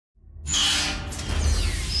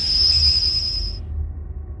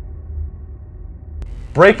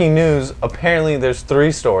breaking news. Apparently, there's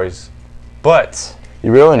 3 stories, but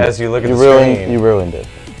you ruined as it. you look at the screen, you ruined it.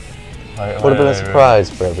 Would have been a surprise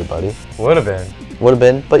for everybody. Would have been. Would have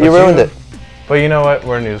been, but you ruined it. But you know what?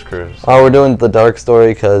 We're news crews. Oh, we're doing the dark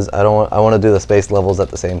story because I want to do the space levels at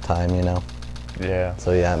the same time, you know. Yeah.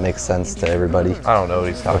 So yeah, it makes sense to everybody. I don't know what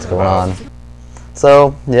he's talking What's going about. on?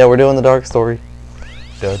 So yeah, we're doing the dark story.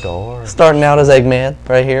 The door. Starting out as Eggman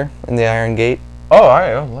right here in the Iron Gate. Oh, all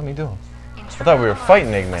right. Oh, let me do it. I thought we were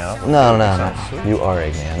fighting Eggman. No. You are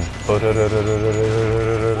Eggman.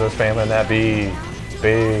 Spamming that B.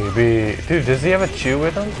 Dude, does he have a chew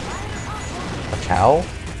with him? A chow?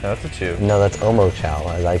 No, that's a chew. No, that's Omo Chow,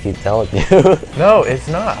 as I keep telling you. No, it's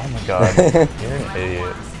not. Oh my god. You're an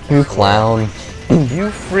idiot. You clown. You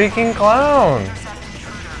freaking clown.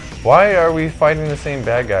 Why are we fighting the same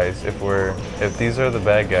bad guys if these are the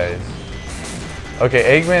bad guys?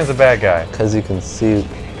 Okay, Eggman's a bad guy. Because you can see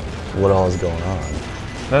what all is going on.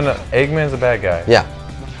 No, Eggman's a bad guy. Yeah.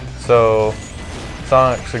 So,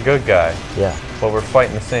 Sonic's a good guy. Yeah. But we're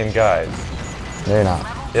fighting the same guys. No, you're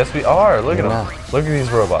not. Yes, we are. Look at You're them. not. Look at these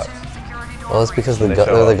robots. Well, it's because they're They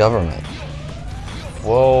show the up. government.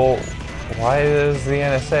 Well, why does the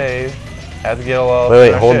NSA have to get a lot of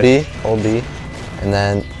Wait, our hold shit? B, and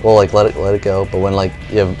then like let it go. But when like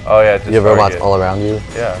you have just robots target. all around you,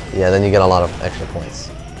 Yeah. then you get a lot of extra points.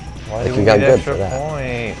 Why Like do you we got need good extra for that.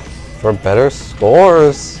 points? For better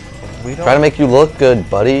scores. We don't. Trying to make you look good,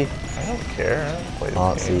 buddy. I don't care. I don't play this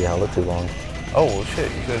Oh, game. see, I look too long. Oh well, shit!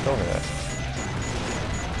 You should have told me that.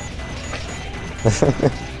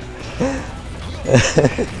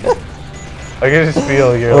 I can just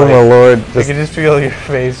feel your. Oh my lord! I can just feel your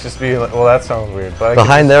face just being like, well, that sounds weird. But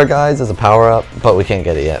Behind there, guys, is a power up, but we can't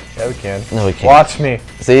get it yet. Yeah, we can. No, we can't. Watch me.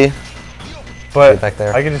 See? But back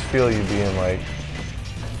there. I can just feel you being like.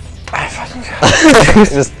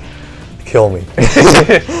 Just kill me.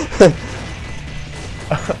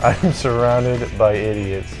 I'm surrounded by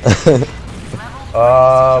idiots.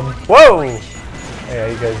 Whoa! Hey, how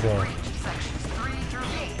you guys doing?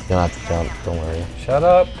 You don't have to jump, don't worry. Shut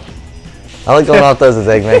up. I like going off those as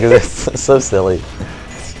Eggman because it's so silly.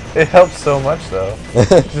 It helps so much though.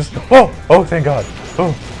 Just oh, thank God.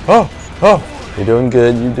 Oh. You're doing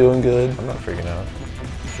good, you're doing good. I'm not freaking out.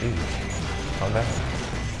 Jeez. Calm down.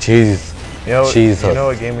 Jeez. You know, Jesus. you know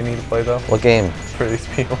what game we need to play though? What game? For these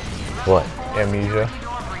people? What? Amnesia.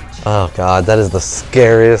 Oh god, that is the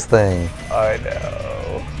scariest thing. I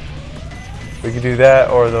know. We could do that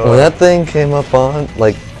or the. When that thing came up on,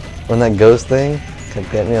 like, when that ghost thing kept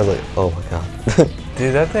getting me, I was like, oh my god.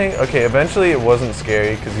 Dude, that thing. Okay, eventually it wasn't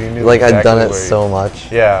scary because you knew. Like, exactly I'd done it where so much.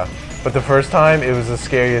 Yeah, but the first time it was the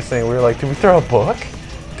scariest thing. We were like, did we throw a book?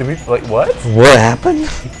 Did we like what? What happened?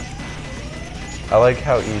 I like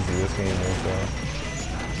how easy this game is though.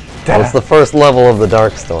 Well, it's the first level of the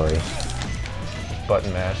dark story.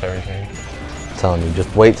 Button mash everything. I'm telling you,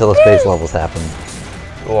 just wait till the space levels happen.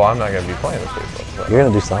 Well, I'm not gonna be playing the space levels. You're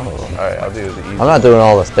gonna do some of them. All right, I'll do the easy. I'm not doing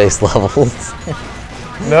all the space levels.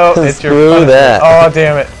 No, it's your Screw punishment. that. Oh,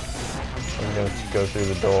 damn it. I'm going to go through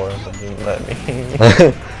the door. It doesn't let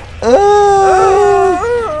me.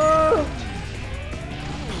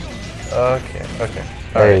 Okay.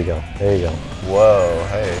 There you go. There you go. Whoa,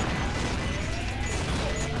 hey.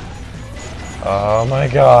 Oh my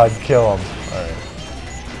god, kill him. Alright.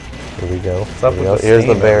 Here we go. What's up Here we with go. Here's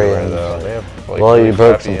the steam very everywhere, end. though? They have, like, Well, you really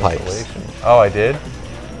broke crappy some pipes. insulation. Oh, I did?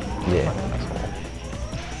 Yeah.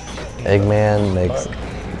 Eggman makes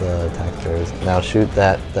the textures. Now shoot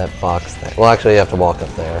that box thing. Well, actually, you have to walk up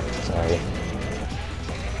there. Sorry.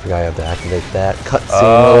 You have to activate that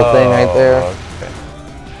cutscene little thing right there.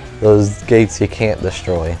 Okay. Those gates you can't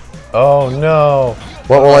destroy. Oh no!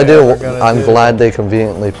 What will I do? we're gonna I'm do- glad they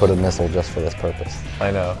conveniently put a missile just for this purpose. I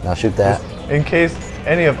know. Now shoot that. In case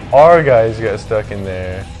any of our guys got stuck in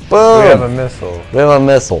there, Boom! we have a missile. We have a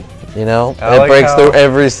missile. You know, I it like breaks how- through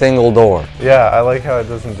every single door. Yeah, I like how it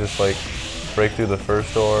doesn't just like break through the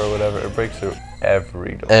first door or whatever. It breaks through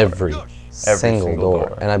every door. Every single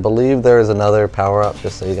door. And I believe there is another power up,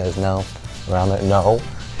 just so you guys know, around there. No,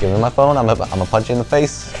 give me my phone. I'm gonna punch you in the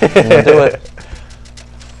face. I'm gonna do it.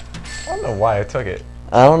 I don't know why I took it.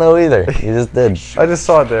 I don't know either. You just did. I just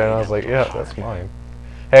saw it there and I was like, yeah, that's mine.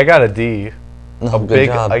 Hey, I got a D. No, A good big.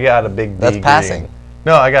 job. I got a big D. That's green. passing.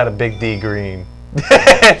 No, I got a big D green.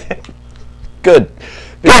 Good.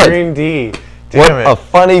 Big Good. green D. Damn What it. a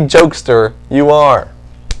funny jokester you are.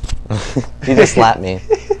 You just slapped me.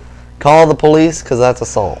 Call the police, because that's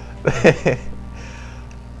assault.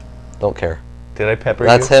 Don't care. Did I pepper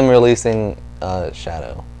That's you? him releasing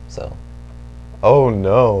Shadow. So Oh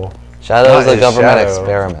no. Shadow's Not a his government Shadow.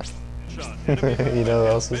 experiment. You know who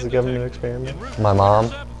else is a government experiment? My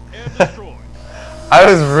mom. I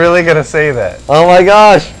was really gonna say that. Oh my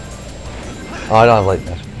gosh! Oh, I don't have light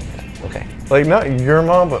mesh. Okay. Like, not your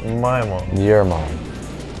mom, but my mom. Your mom.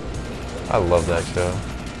 I love that show.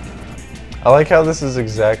 I like how this is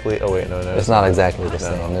exactly... Oh, wait, no. It's not exactly the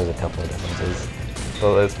same. There's a couple of differences.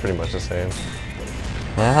 Well, it's pretty much the same.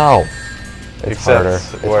 Ow! It's Except harder.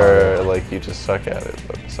 It's where, harder. like, you just suck at it,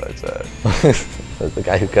 but besides that. There's the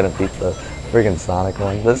guy who couldn't beat the friggin' Sonic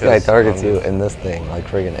one. This guy targets you, and this thing, like,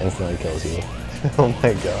 friggin' instantly kills you. Oh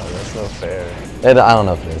my god, that's not fair. I don't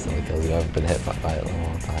know if it instantly kills you. I've been hit by it in a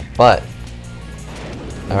long time. But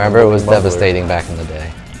I remember it was devastating back in the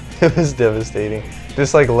day. It was devastating.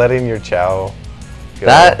 Just like letting your Chow go.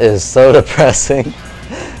 That is so depressing.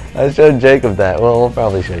 I showed Jacob that. Well, we'll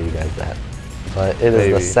probably show you guys that. But it is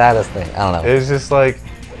the saddest thing. I don't know. It's just like,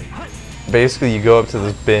 basically you go up to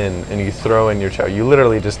this bin and you throw in your Chow. You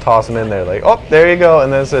literally just toss them in there like, oh, there you go.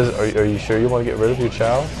 And then it says, are you sure you want to get rid of your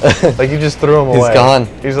Chow? Like you just threw him away. He's gone.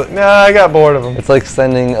 He's like, nah, I got bored of him. It's like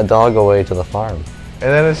sending a dog away to the farm. And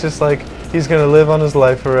then it's just like, he's going to live on his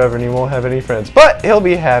life forever and he won't have any friends. But he'll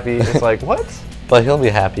be happy. It's like, what? But he'll be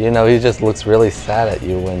happy. You know, he just looks really sad at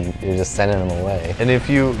you when you're just sending him away. And if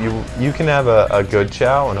you can have a good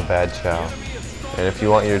Chow and a bad Chow. And if you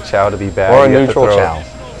want your Chow to be bad, Or a you neutral have to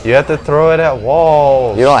Chow. You have to throw it at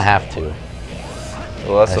walls. You don't have to.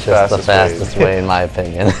 Well, that's the just fastest, the fastest way, in my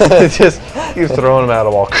opinion. Just keep throwing them at a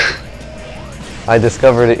wall. I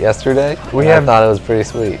discovered it yesterday. I thought it was pretty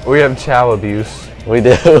sweet. We have Chow abuse. We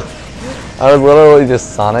do. I was literally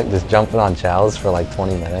just Sonic, just jumping on Chows for like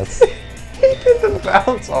 20 minutes. He did the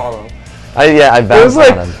bounce on him. I bounced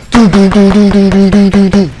like, on him.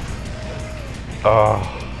 Oh,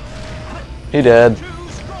 He did.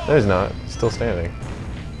 no, he's not. Still standing.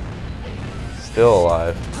 Still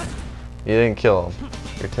alive. You didn't kill him.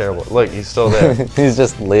 You're terrible. Look, he's still there. He's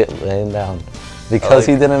just laying down. Because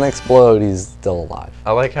he didn't explode, he's still alive.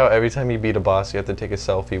 I like how every time you beat a boss, you have to take a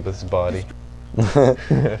selfie with his body.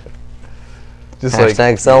 Just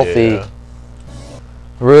Hashtag selfie. Yeah.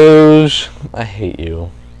 Rouge, I hate you.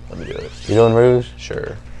 Let me do it. You doing Rouge?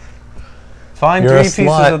 Sure. Find You're a 3 pieces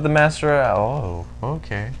slut. of the master. Oh,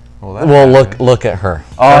 okay. Well, that Well, happened. look at her.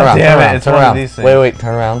 Oh, damn it, it's turn one of around. these things. Wait,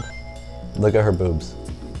 turn around. Look at her boobs.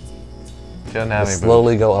 She doesn't have any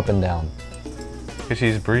Slowly go up and down. because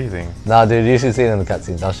she's breathing. No, dude, you should see it in the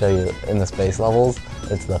cutscenes. I'll show you in the space levels.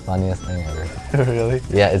 It's the funniest thing ever. Really?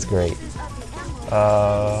 Yeah, it's great.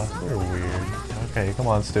 You're weird. Okay, come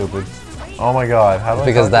on, stupid. Oh my god, how do I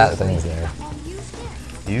Because talk that this thing's there.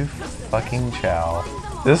 thing? You fucking Chow.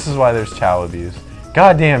 This is why there's Chow abuse.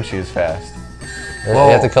 God damn, she is fast. You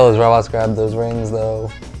have to kill those robots, grab those rings, though.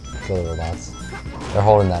 Kill the robots. They're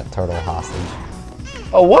holding that turtle hostage.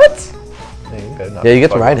 Oh, what? Yeah, Yeah, you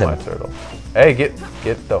get to ride him. My turtle. Hey, get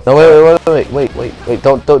the. No, wait,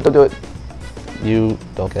 don't do it. You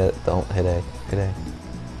don't get it. Don't hit A. Hit A.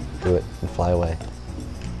 Do it and fly away.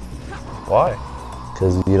 Why?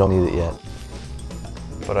 Because you don't need it yet.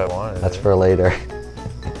 But I wanted. That's for later.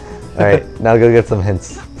 Alright, now go get some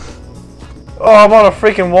hints. Oh, I'm on a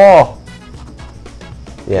freaking wall.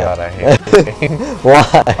 Yeah. God, I hate this game.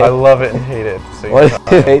 Why? I love it and hate it at the same Why time.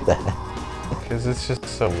 do you hate that? Because it's just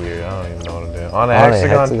so weird. I don't even know what to do. On a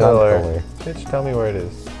hexagon pillar. Bitch, tell me where it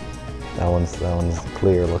is. That one's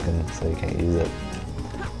clear looking, so you can't use it.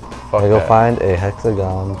 Fuck Go that. find a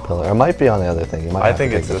hexagon pillar. It might be on the other thing. You might I have to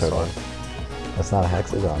think take it's the this turtle. one. That's not a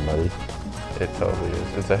hexagon, buddy. It totally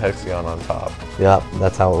is. It's a hexagon on top. Yep,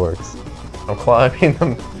 that's how it works. I'm climbing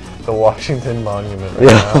the Washington Monument right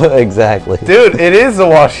now. Yeah, exactly. Dude, it is the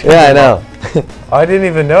Washington. Yeah, I know. I didn't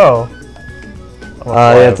even know.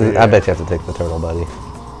 I bet you have to take the turtle, buddy.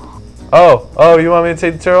 Oh, you want me to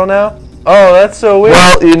take the turtle now? Oh, that's so weird.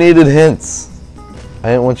 Well, you needed hints. I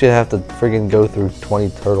didn't want you to have to friggin' go through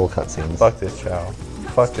 20 turtle cutscenes. Fuck this Chow.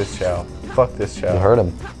 Fuck this Chow. Fuck this Chow. You heard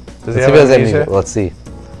him. Does Let's see he if have he has amnesia? amnesia. Let's see.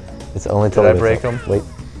 It's only till Did I he break wakes up. him? Wait.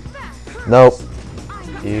 Nope.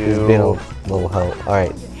 You. He's being a little hell.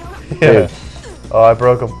 Alright. Yeah. Dude. Oh, I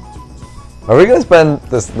broke him. Are we gonna spend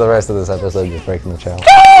the rest of this episode just breaking the chow?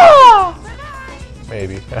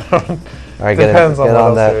 Maybe. Alright, Depends get on on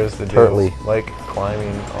what that else there is to turtley. do. Like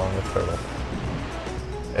climbing on the turtle.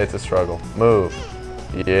 It's a struggle. Move.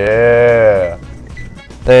 Yeah.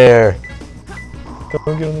 There.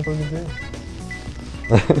 Don't get on the fucking thing.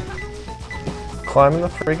 Climbing the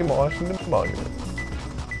freaking Washington Monument.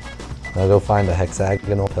 Now go find a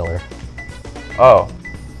hexagonal pillar. Oh.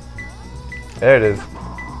 There it is.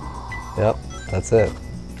 Yep, that's it.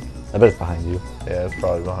 I bet it's behind you. Yeah, it's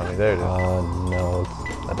probably behind me. There it is. No,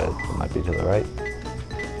 I bet it might be to the right.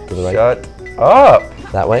 To the right. Shut up.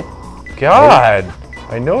 That way? God!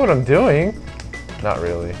 I know what I'm doing. Not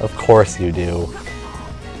really. Of course you do.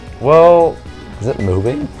 Well, Is it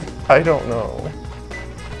moving? I don't know.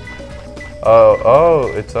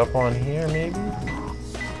 Oh, it's up on here maybe?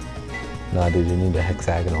 No, dude, you need a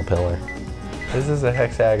hexagonal pillar. This is a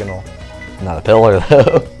hexagonal. Not a pillar,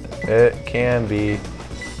 though. It can be.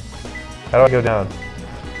 How do I go down?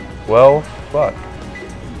 Well, fuck.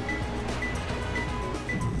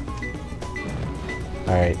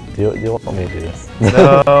 Alright, do you want me to do this?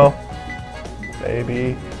 No.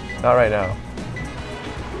 Baby. Not right now.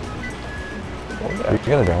 You're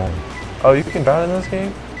gonna drown. Oh, you can drown in this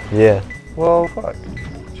game? Yeah. Well, fuck.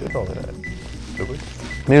 Should've told me that. Stupid.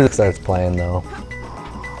 Music starts playing, though.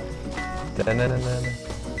 Da-na-na-na-na.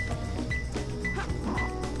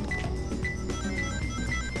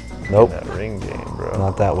 Nope. That ring game, bro.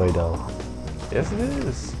 Not that way, though. Yes, it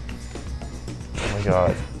is. Oh my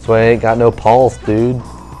god. That's why I ain't got no pulse, dude.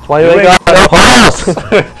 That's why you You ain't ain't got no pulse!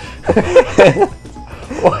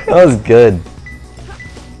 That was good.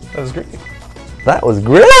 That was great. That was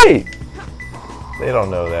great! They don't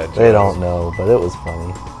know that. They Jones. don't know, but it was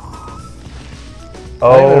funny. I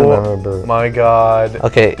Oh don't remember. my god.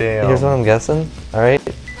 Okay, Damn. here's what I'm guessing. Alright,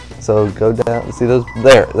 so go down. See those?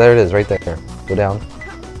 There it is, right there. Go down.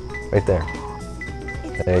 Right there.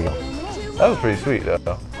 There you go. That was pretty sweet,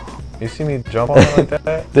 though. You see me jump on it like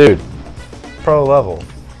that? Dude, Pro level.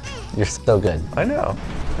 you're so good. I know.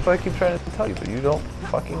 If I keep trying to tell you, but you don't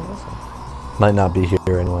fucking listen. Might not be here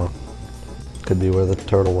anyway. Could be where the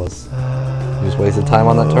turtle was. You just wasted time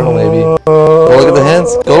on that turtle, maybe. Go look at the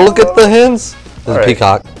hints. Go look at the hints. There's a Alright.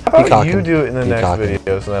 peacock. How about Peacocking. you do it in the next Peacocking.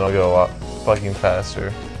 video, so then I'll go a lot fucking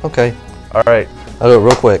faster. Okay, Alright. I'll do it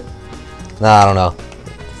real quick. Nah, I don't know.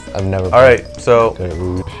 I've never been Alright, so good at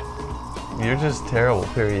Rouge. you're just terrible,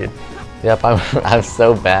 period. Yep, I'm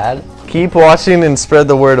so bad. Keep watching and spread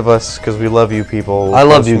the word of us, because we love you people. We'll I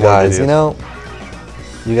love post you more guys. videos. You know,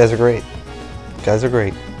 you guys are great. You guys are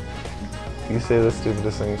great. You say the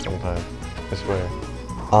stupidest thing sometimes. I swear.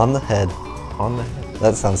 On the head. On the head.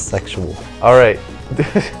 That sounds sexual. Alright.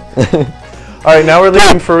 Alright, now we're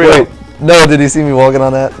leaving for real. Wait, no, did you see me walking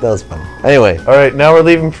on that? That was funny. Anyway, Alright, now we're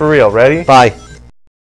leaving for real. Ready? bye.